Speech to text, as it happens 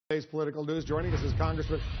Today's political news. Joining us is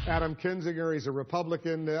Congressman Adam Kinzinger. He's a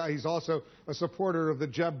Republican. He's also a supporter of the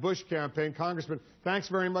Jeb Bush campaign. Congressman, thanks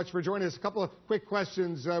very much for joining us. A couple of quick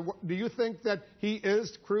questions. Do you think that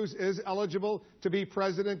Cruz is eligible to be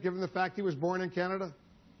president, given the fact he was born in Canada?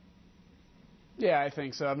 Yeah, I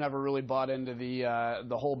think so. I've never really bought into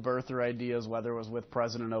the whole birther ideas, whether it was with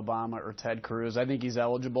President Obama or Ted Cruz. I think he's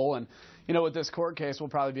eligible, and with this court case, we'll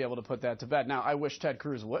probably be able to put that to bed. Now, I wish Ted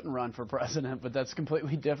Cruz wouldn't run for president, but that's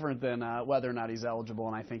completely different than whether or not he's eligible,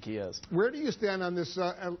 and I think he is. Where do you stand on this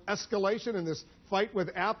escalation in this fight with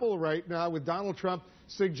Apple right now, with Donald Trump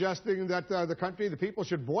suggesting that the people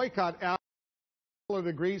should boycott Apple? It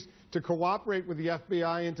agrees to cooperate with the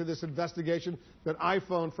FBI into this investigation that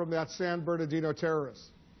iPhone from that San Bernardino terrorist.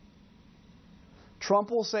 Trump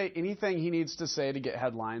will say anything he needs to say to get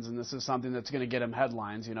headlines, and this is something that's going to get him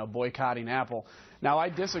headlines, boycotting Apple. Now, I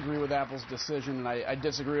disagree with Apple's decision, and I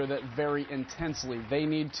disagree with it very intensely. They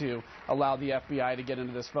need to allow the FBI to get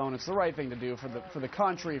into this phone. It's the right thing to do for the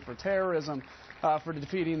country, for terrorism, for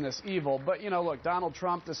defeating this evil. But, look, Donald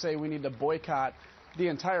Trump to say we need to boycott the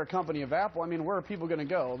entire company of Apple, where are people going to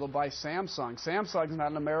go? They'll buy Samsung. Samsung's not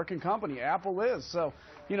an American company. Apple is. So,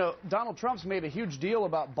 Donald Trump's made a huge deal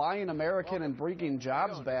about buying American and bringing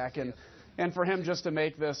jobs back. And for him just to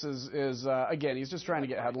make this is again, he's just trying to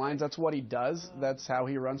get headlines. That's what he does. That's how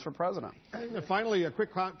he runs for president. And finally, a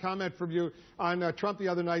quick comment from you on Trump the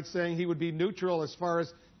other night saying he would be neutral as far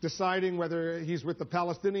as deciding whether he's with the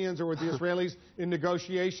Palestinians or with the Israelis in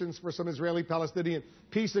negotiations for some Israeli-Palestinian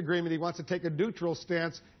peace agreement. He wants to take a neutral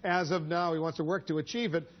stance as of now. He wants to work to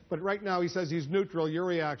achieve it, but right now he says he's neutral. Your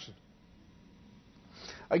reaction?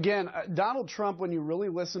 Again, Donald Trump, when you really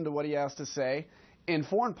listen to what he has to say, in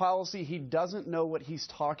foreign policy, he doesn't know what he's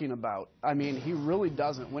talking about. He really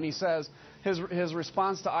doesn't. When he says his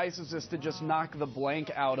response to ISIS is to just knock the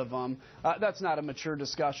blank out of them, that's not a mature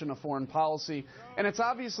discussion of foreign policy. And it's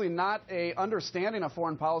obviously not a understanding of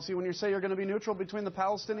foreign policy when you say you're going to be neutral between the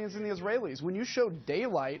Palestinians and the Israelis. When you show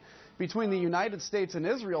daylight between the United States and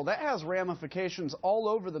Israel, that has ramifications all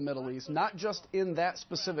over the Middle East, not just in that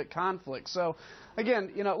specific conflict. So,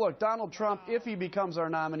 again, look, Donald Trump, if he becomes our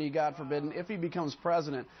nominee, God forbid, and if he becomes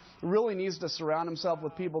president, really needs to surround himself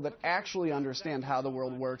with people that actually understand how the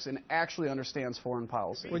world works and actually understands foreign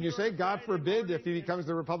policy. When you say, God forbid, if he becomes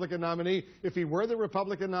the Republican nominee, if he were the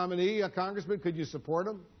Republican nominee, Congressman, could you support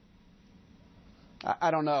him? I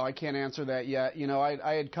don't know. I can't answer that yet.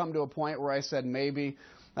 I had come to a point where I said maybe.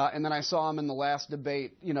 And then I saw him in the last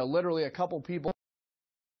debate, literally a couple people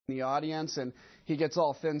in the audience, and he gets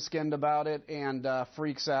all thin-skinned about it and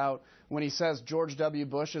freaks out when he says George W.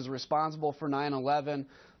 Bush is responsible for 9/11,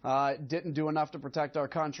 didn't do enough to protect our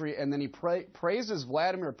country, and then he praises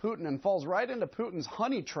Vladimir Putin and falls right into Putin's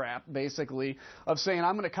honey trap, basically, of saying,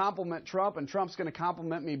 I'm going to compliment Trump, and Trump's going to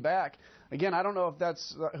compliment me back. Again, I don't know if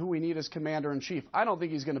that's who we need as commander-in-chief. I don't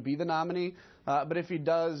think he's going to be the nominee, but if he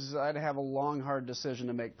does, I'd have a long, hard decision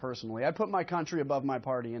to make personally. I'd put my country above my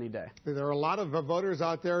party any day. There are a lot of voters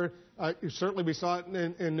out there. Certainly we saw it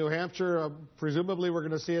in New Hampshire. Presumably we're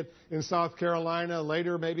going to see it in South Carolina,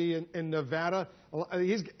 later maybe in Nevada.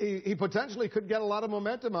 He potentially could get a lot of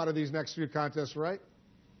momentum out of these next few contests, right?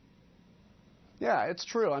 Yeah, it's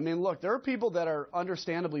true. Look, there are people that are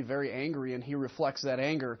understandably very angry, and he reflects that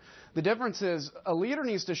anger. The difference is a leader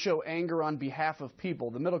needs to show anger on behalf of people.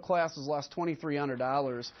 The middle class has lost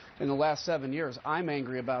 $2,300 in the last 7 years. I'm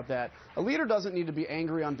angry about that. A leader doesn't need to be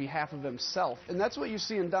angry on behalf of himself, and that's what you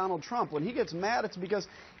see in Donald Trump. When he gets mad, it's because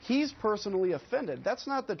he's personally offended. That's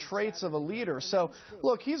not the traits of a leader. So,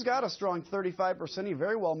 look, he's got a strong 35%. He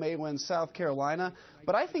very well may win South Carolina,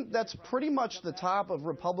 but I think that's pretty much the top of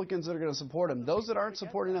Republicans that are going to support him. Those that aren't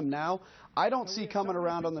supporting him now, I don't see coming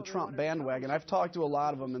around on the Trump bandwagon. I've talked to a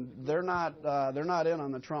lot of them, and they're not in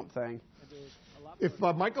on the Trump thing. If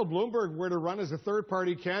Michael Bloomberg were to run as a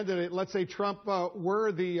third-party candidate, let's say Trump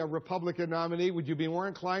were the Republican nominee, would you be more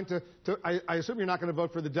inclined to I assume you're not going to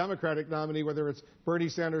vote for the Democratic nominee, whether it's Bernie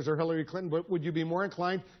Sanders or Hillary Clinton, but would you be more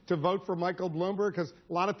inclined to vote for Michael Bloomberg? Because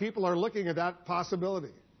a lot of people are looking at that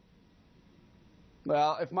possibility.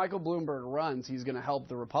 Well, if Michael Bloomberg runs, he's going to help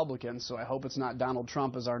the Republicans, so I hope it's not Donald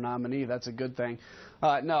Trump as our nominee. That's a good thing.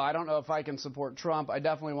 No, I don't know if I can support Trump. I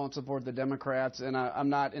definitely won't support the Democrats, and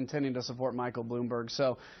I'm not intending to support Michael Bloomberg.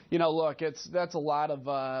 So, look, that's a lot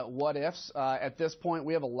of what-ifs. At this point,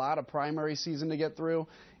 we have a lot of primary season to get through,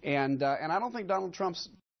 and I don't think Donald Trump's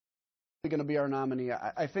going to be our nominee.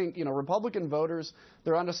 I think, Republican voters,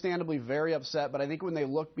 they're understandably very upset, but I think when they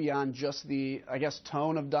look beyond just the,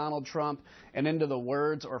 tone of Donald Trump and into the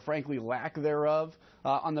words, or frankly lack thereof,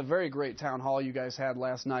 on the very great town hall you guys had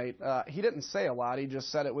last night, he didn't say a lot. He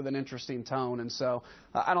just said it with an interesting tone, and so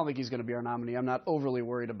I don't think he's going to be our nominee. I'm not overly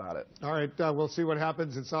worried about it. All right, we'll see what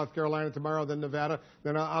happens in South Carolina tomorrow, then Nevada,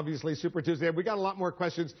 then obviously Super Tuesday. We got a lot more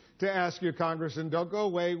questions to ask you, Congressman. Don't go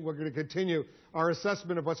away. We're going to continue our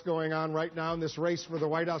assessment of what's going on right now in this race for the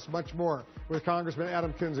White House, much more, with Congressman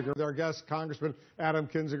Adam Kinzinger. Our guest, Congressman Adam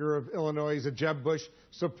Kinzinger of Illinois. He's a Jeb Bush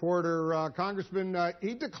supporter. Congressman,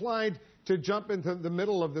 he declined to jump into the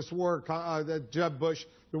middle of this war, Jeb Bush,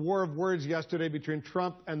 the war of words yesterday between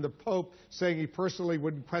Trump and the Pope, saying he personally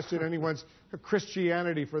wouldn't question anyone's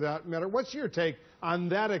Christianity for that matter. What's your take on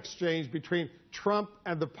that exchange between Trump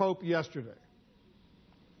and the Pope yesterday?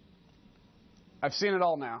 I've seen it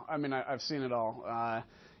all now. I've seen it all.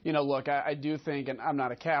 Look, I do think, and I'm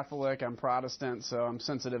not a Catholic, I'm Protestant, so I'm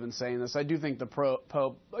sensitive in saying this. I do think the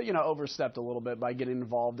Pope, overstepped a little bit by getting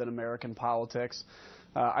involved in American politics.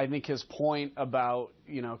 I think his point about,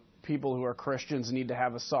 people who are Christians need to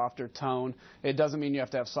have a softer tone. It doesn't mean you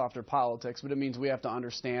have to have softer politics, but it means we have to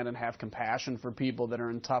understand and have compassion for people that are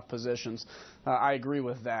in tough positions. I agree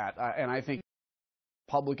with that. And I think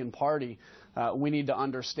the Republican Party, we need to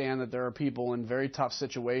understand that there are people in very tough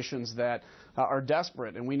situations that are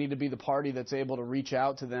desperate, and we need to be the party that's able to reach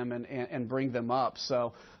out to them and bring them up.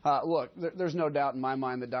 So, look, there's no doubt in my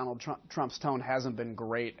mind that Donald Trump's tone hasn't been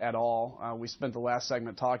great at all. We spent the last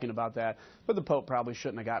segment talking about that, but the Pope probably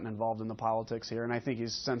shouldn't have gotten involved in the politics here, and I think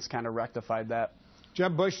he's since kind of rectified that.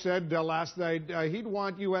 Jeb Bush said last night he'd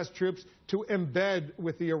want U.S. troops to embed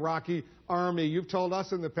with the Iraqi army. You've told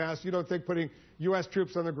us in the past you don't think putting U.S.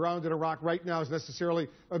 troops on the ground in Iraq right now is necessarily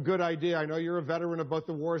a good idea. I know you're a veteran of both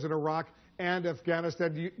the wars in Iraq and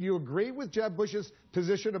Afghanistan. Do you agree with Jeb Bush's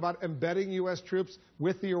position about embedding U.S. troops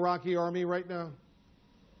with the Iraqi army right now?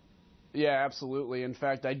 Yeah, absolutely. In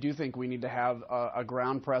fact, I do think we need to have a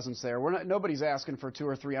ground presence there. Nobody's asking for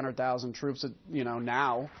 200,000 or 300,000 troops,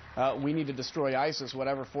 now. We need to destroy ISIS,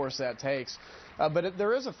 whatever force that takes. But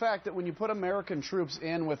there is a fact that when you put American troops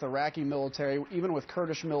in with Iraqi military, even with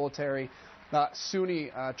Kurdish military,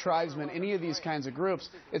 Sunni tribesmen, any of these kinds of groups,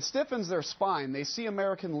 it stiffens their spine. They see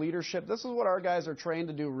American leadership. This is what our guys are trained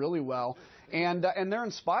to do really well. And they're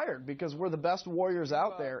inspired because we're the best warriors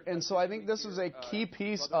out there. And so I think this is a key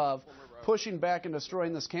piece of pushing back and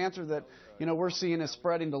destroying this cancer that, we're seeing is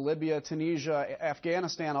spreading to Libya, Tunisia,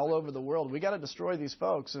 Afghanistan, all over the world. We got to destroy these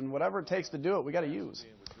folks, and whatever it takes to do it, we got to use.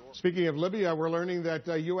 Speaking of Libya, we're learning that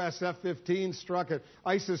U.S. F-15 struck an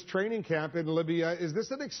ISIS training camp in Libya. Is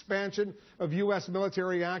this an expansion of U.S.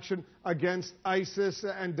 military action against ISIS?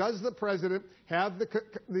 And does the president have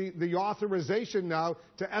the authorization now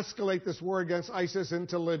to escalate this war against ISIS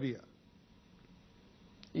into Libya?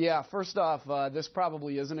 Yeah, first off, this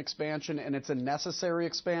probably is an expansion, and it's a necessary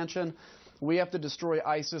expansion. We have to destroy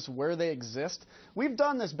ISIS where they exist. We've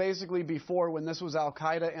done this basically before when this was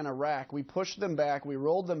al-Qaeda in Iraq. We pushed them back, we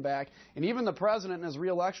rolled them back, and even the president in his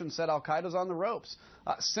re-election said al-Qaeda's on the ropes.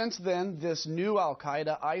 Since then, this new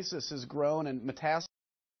al-Qaeda, ISIS, has grown and metastasized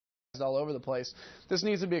all over the place. This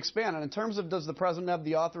needs to be expanded. In terms of does the president have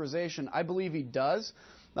the authorization, I believe he does.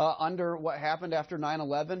 Under what happened after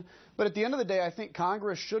 9/11. But at the end of the day, I think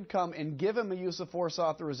Congress should come and give him a use of force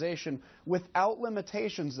authorization without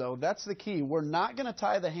limitations, though. That's the key. We're not going to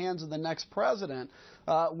tie the hands of the next president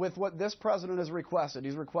with what this president has requested.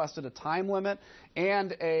 He's requested a time limit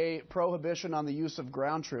and a prohibition on the use of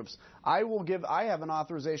ground troops. I have an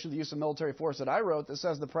authorization to the use of military force that I wrote that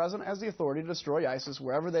says the president has the authority to destroy ISIS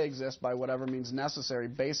wherever they exist by whatever means necessary,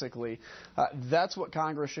 basically. That's what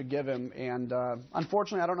Congress should give him. And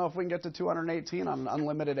unfortunately, I don't know if we can get to 218 on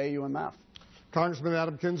unlimited AUMF. Congressman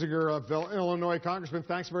Adam Kinzinger of Illinois. Congressman,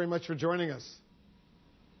 thanks very much for joining us.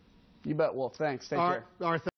 You bet, Wolf. Thanks. Take care. All right.